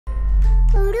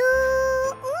उड़ू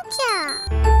ऊंचा।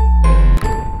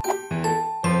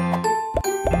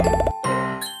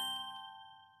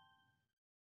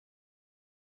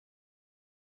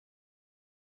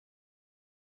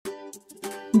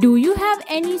 Do you have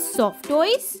any soft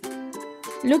toys?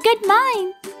 Look at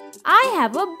mine. I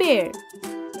have a bear.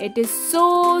 It is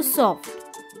so soft.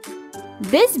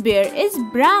 This bear is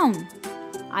brown.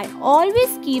 I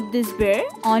always keep this bear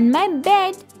on my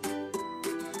bed.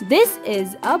 This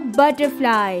is a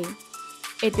butterfly.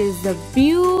 It is a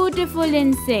beautiful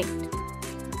insect.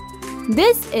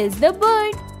 This is the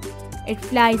bird. It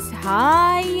flies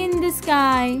high in the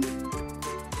sky.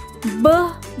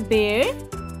 Bear,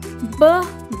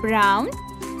 brown,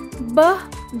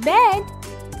 bed,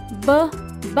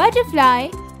 butterfly,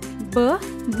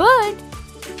 bird.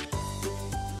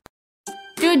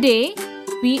 Today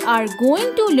we are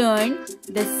going to learn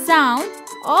the sound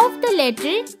of the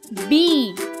letter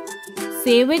B.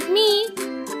 Say with me.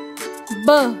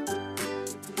 B.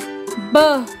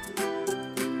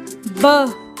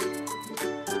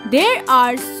 There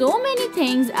are so many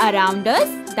things around us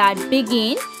that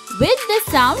begin with the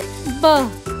sound B.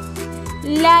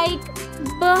 Like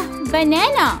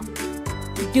banana.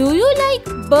 Do you like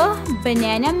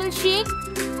banana milkshake?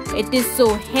 It is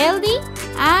so healthy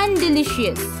and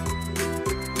delicious.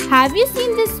 Have you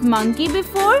seen this monkey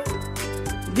before?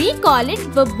 We call it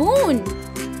baboon.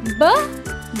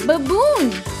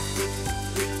 Baboon.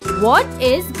 What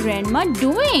is grandma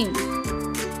doing?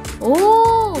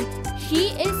 Oh,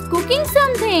 she is cooking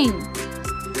something.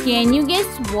 Can you guess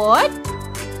what?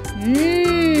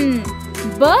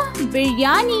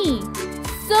 Biryani.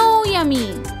 So yummy.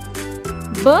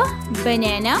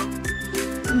 Banana.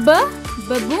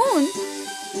 Baboon.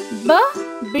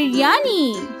 Biryani.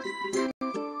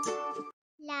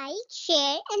 Like,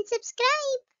 share and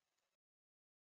subscribe.